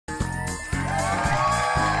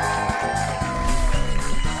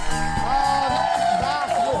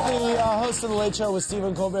host of The Late Show with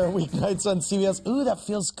Stephen Colbert weeknights on CBS. Ooh, that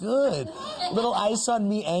feels good. Little ice on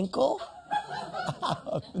me ankle.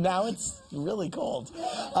 Now it's really cold.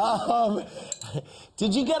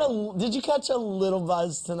 Did you catch a little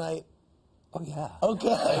buzz tonight? Oh, yeah.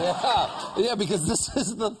 Okay. Yeah, because this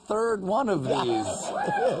is the third one of these.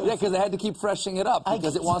 Yeah, because I had to keep freshening it up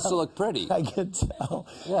because it wants to look pretty. I can tell.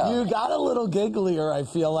 Yeah. You got a little gigglier, I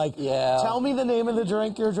feel like. Yeah. Tell me the name of the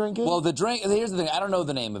drink you're drinking. Well, the drink, here's the thing, I don't know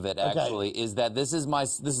the name of it, actually, is that this is my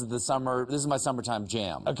summertime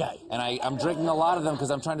jam. Okay. And I'm drinking a lot of them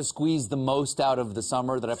because I'm trying to squeeze the most out of the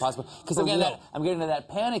summer that I possibly, because I'm getting to that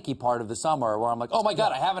panicky part of the summer where I'm like, oh my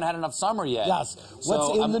God, I haven't had enough summer yet. Yes.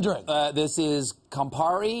 What's in the drink? This is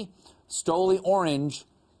Campari, Stoli Orange,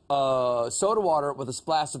 soda water with a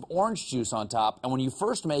splash of orange juice on top. And when you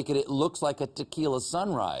first make it, it looks like a tequila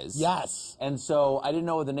sunrise. Yes. And so I didn't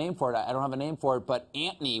know the name for it. I don't have a name for it. But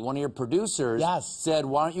Anthony, one of your producers, said,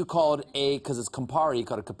 why don't you call it because it's Campari, you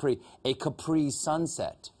call it Capri, a Capri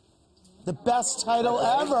Sunset. The best title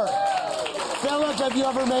ever. Philip, have you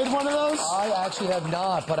ever made one of those? I actually have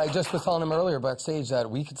not, but I just was telling him earlier backstage that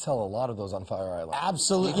we could sell a lot of those on Fire Island.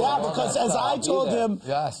 Absolutely. Yeah, because as I told him,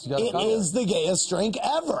 it is the gayest drink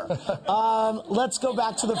ever. Let's go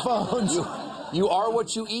back to the phones. You are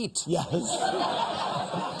what you eat. Yes.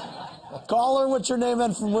 Caller, what's your name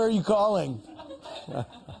and from where are you calling?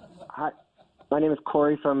 Hi, my name is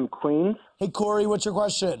Corey from Queens. Hey, Corey, what's your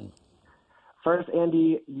question? First,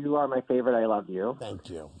 Andy, you are my favorite. I love you.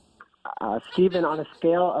 Thank you. Stephen, on a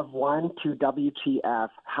scale of 1 to WTF,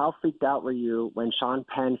 how freaked out were you when Sean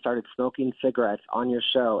Penn started smoking cigarettes on your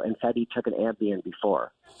show and said he took an Ambien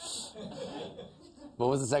before? What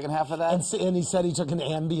was the second half of that? And he said he took an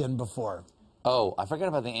Ambien before. Oh, I forgot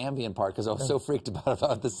about the Ambien part because I was so freaked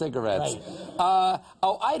about the cigarettes. Right.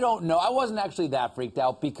 Oh, I don't know. I wasn't actually that freaked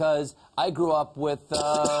out because I grew up with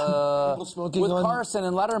Carson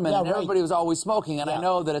and Letterman, and everybody was always smoking, and I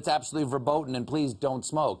know that it's absolutely verboten, and please don't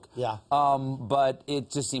smoke. Yeah. But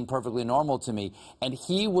it just seemed perfectly normal to me. And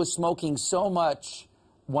he was smoking so much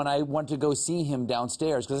when I went to go see him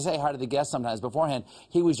downstairs, because I say hi to the guests sometimes beforehand,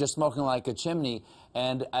 he was just smoking like a chimney.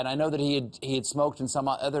 And I know that he had smoked in some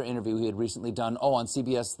other interview he had recently done, on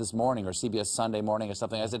CBS This Morning or CBS Sunday Morning or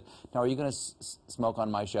something. I said, now, are you going to smoke on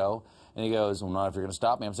my show? And he goes, well, not if you're going to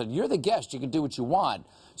stop me. I said, you're the guest. You can do what you want.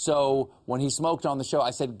 So when he smoked on the show,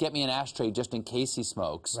 I said, get me an ashtray just in case he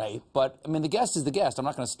smokes. Right. But, I mean, the guest is the guest. I'm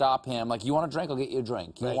not going to stop him. Like, you want a drink? I'll get you a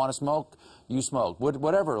drink. You want to smoke? You smoke.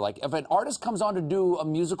 Whatever. Like, if an artist comes on to do a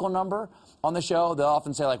musical number on the show, they'll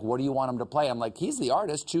often say, like, what do you want him to play? I'm like, he's the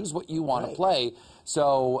artist. Choose what you want to play.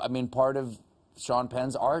 So, I mean, part of Sean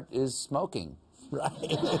Penn's art is smoking.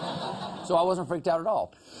 Right. So I wasn't freaked out at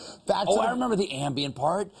all. I remember the Ambien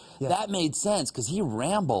part. Yeah. That made sense because he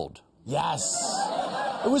rambled. Yes.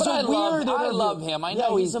 It was a weird interview. I love him. I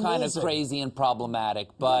know he's kind of crazy and problematic,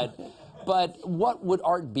 but what would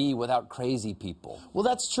art be without crazy people? Well,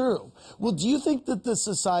 that's true. Well, do you think that the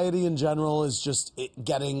society in general is just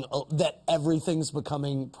getting, that everything's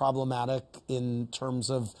becoming problematic in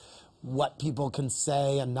terms of what people can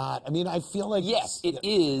say and not? I mean, I feel like... Yes, it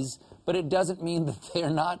is, but it doesn't mean that they're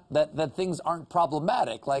not, that things aren't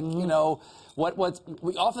problematic. Like, you know,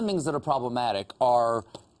 often things that are problematic are...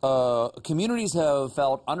 communities have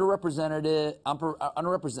felt underrepresented,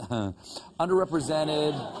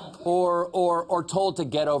 or told to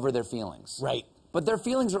get over their feelings. Right. But their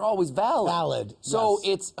feelings are always valid. So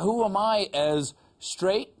it's, who am I as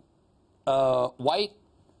straight, white,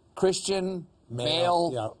 Christian,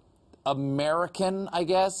 male, American, I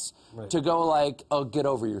guess, to go like, oh, get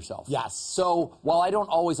over yourself. Yes. So while I don't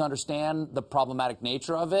always understand the problematic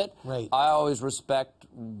nature of it, I always respect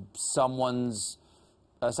something's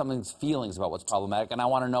feelings about what's problematic, and I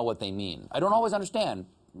want to know what they mean. I don't always understand,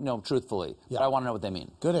 truthfully, but I want to know what they mean.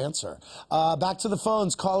 Good answer. Back to the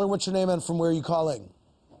phones. Caller, what's your name and from where are you calling?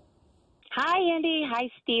 Hi, Andy. Hi,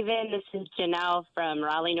 Stephen. This is Janelle from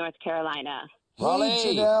Raleigh, North Carolina. Raleigh.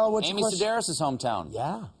 Hey, Janelle. What's Amy Sedaris' hometown.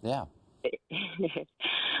 Yeah. Yeah.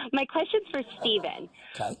 My question's for Stephen.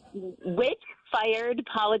 Okay. Which fired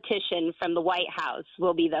politician from the White House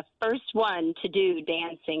will be the first one to do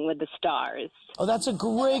Dancing with the Stars? Oh, that's a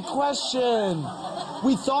great question.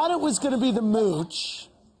 We thought it was going to be the Mooch.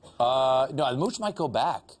 No, the Mooch might go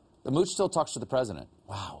back. The Mooch still talks to the president.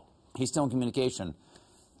 Wow. He's still in communication.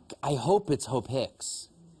 I hope it's Hope Hicks.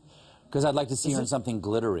 Because I'd like to see her in something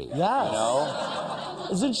glittery. Yes. You know?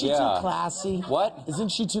 Isn't she too classy? What? Isn't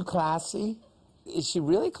she too classy? Is she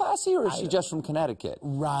really classy, or is she just from Connecticut?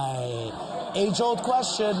 Right. Age-old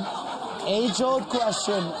question. Age-old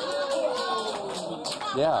question.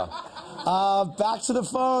 Yeah. Back to the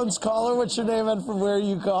phones. Caller, what's your name and from where are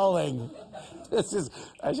you calling? I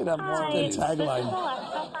should have more good tagline. This is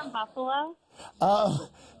Alexa from Buffalo.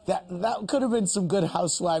 That could have been some good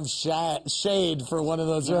housewife shade for one of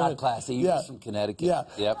those. You're not classy. You're from Connecticut. Yeah.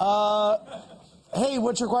 Yep. Hey,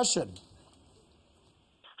 what's your question?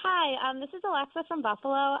 Hi, this is Alexa from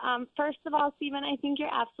Buffalo. First of all, Stephen, I think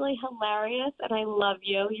you're absolutely hilarious, and I love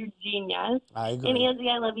you. You're genius. I agree. And Andy,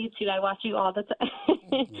 I love you too. I watch you all the time.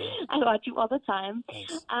 I watch you all the time.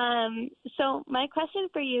 Thanks. So my question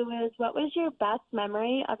for you is, what was your best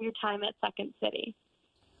memory of your time at Second City?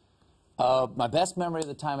 My best memory of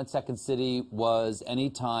the time at Second City was any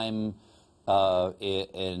time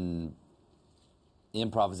in the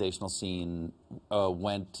improvisational scene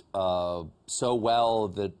went so well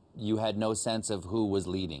that you had no sense of who was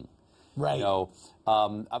leading. Right. You know,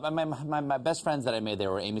 my best friends that I made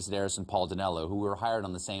there were Amy Sedaris and Paul Dinello, who were hired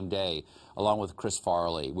on the same day, along with Chris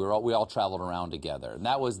Farley. We all traveled around together, and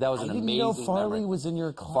that was an amazing. I didn't know Farley memory. was in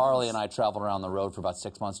your class. Farley and I traveled around the road for about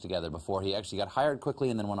 6 months together before he actually got hired quickly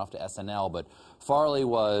and then went off to SNL. But Farley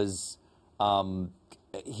was.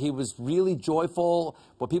 He was really joyful.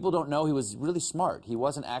 What people don't know, he was really smart. He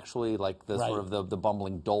wasn't actually like the sort of the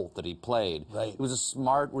bumbling dolt that he played. Right. He was a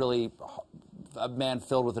smart, really a man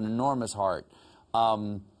filled with an enormous heart.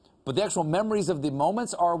 But the actual memories of the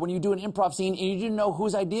moments are when you do an improv scene and you didn't know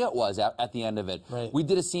whose idea it was at the end of it. Right. We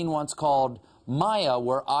did a scene once called Maya,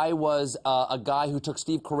 where I was a guy who took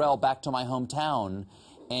Steve Carell back to my hometown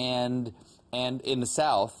and in the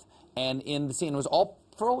South. And in the scene, it was all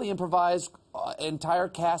fully improvised, entire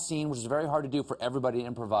cast scene, which is very hard to do for everybody to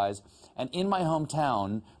improvise. And in my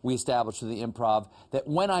hometown, we established through the improv that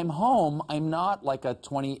when I'm home, I'm not like a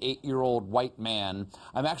 28-year-old white man.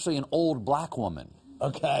 I'm actually an old black woman.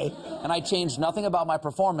 Okay. And I changed nothing about my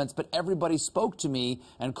performance, but everybody spoke to me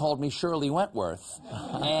and called me Shirley Wentworth.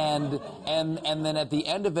 and then at the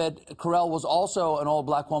end of it, Carell was also an old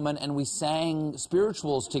black woman, and we sang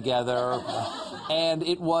spirituals together. And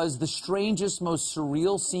it was the strangest, most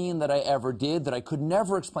surreal scene that I ever did that I could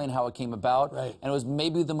never explain how it came about. Right. And it was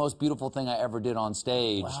maybe the most beautiful thing I ever did on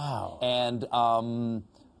stage. Wow. And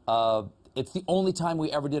it's the only time we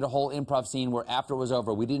ever did a whole improv scene where after it was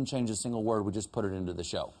over, we didn't change a single word, we just put it into the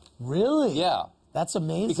show. Really? Yeah. That's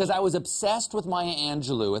amazing. Because I was obsessed with Maya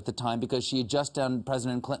Angelou at the time because she had just done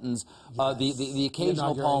President Clinton's, the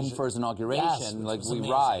occasional poem for his inauguration, like We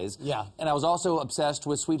Rise. Yeah. And I was also obsessed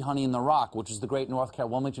with Sweet Honey in the Rock, which is the great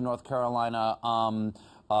Wilmington, North Carolina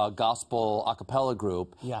gospel a cappella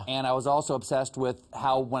group. Yeah. And I was also obsessed with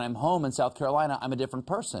how when I'm home in South Carolina, I'm a different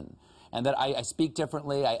person. And that I speak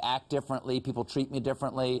differently, I act differently, people treat me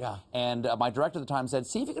differently. Yeah. And my director at the time said,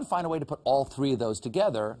 see if you can find a way to put all three of those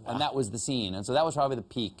together. Wow. And that was the scene. And so that was probably the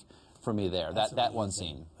peak for me there, that one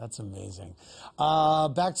scene. That's amazing.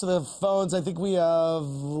 Back to the phones. I think we have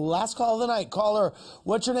last call of the night. Caller,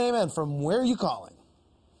 what's your name and from where are you calling?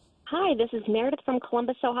 Hi, this is Meredith from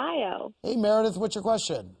Columbus, Ohio. Hey, Meredith, what's your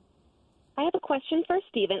question? I have a question for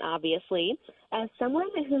Stephen, obviously. As someone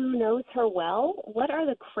who knows her well, what are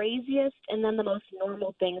the craziest and then the most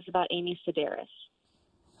normal things about Amy Sedaris?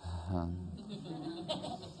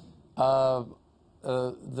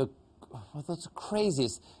 What's the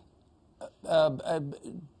craziest? The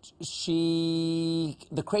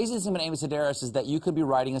craziest thing about Amy Sedaris is that you could be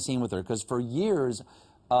writing a scene with her, because for years,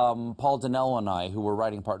 Paul Dinello and I, who were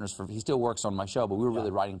writing partners he still works on my show, but we were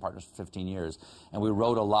really writing partners for 15 years, and we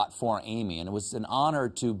wrote a lot for Amy, and it was an honor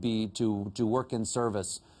to work in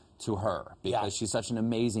service to her, because she's such an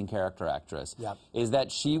amazing character actress, is that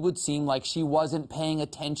she would seem like she wasn't paying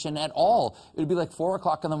attention at all. It would be like 4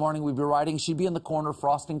 o'clock in the morning, we'd be writing, she'd be in the corner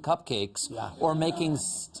frosting cupcakes or making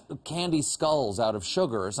candy skulls out of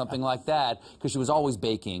sugar or something like that, because she was always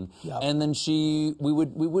baking. And then we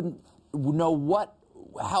wouldn't know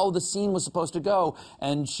how the scene was supposed to go,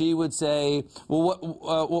 and she would say, "Well,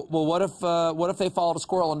 what if they followed a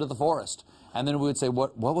squirrel into the forest?" And then we would say,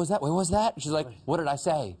 "What was that? What was that?" And she's like, "What did I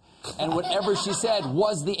say?" And whatever she said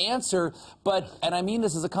was the answer. And I mean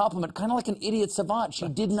this as a compliment, kind of like an idiot savant. She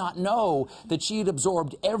did not know that she had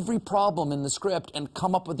absorbed every problem in the script and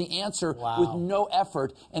come up with the answer with no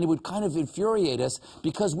effort, and it would kind of infuriate us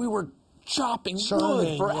because we were chopping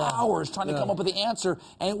wood for hours trying to come up with the answer,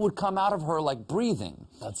 and it would come out of her like breathing.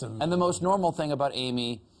 That's amazing. And the most normal thing about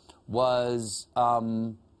Amy was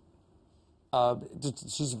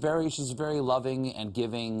she's very loving and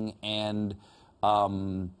giving, and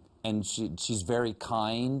she's very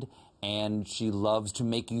kind, and she loves to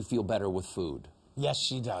make you feel better with food. Yes,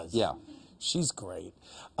 she does. Yeah. She's great.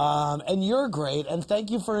 And you're great, and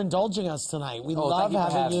thank you for indulging us tonight. We love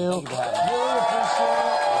having you. Thank you for having me. Really appreciate it.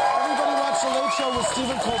 Everybody watch The Late Show. Show with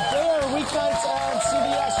Stephen Colbert, weeknights on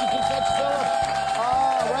CBS. You can catch Philip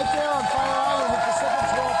right there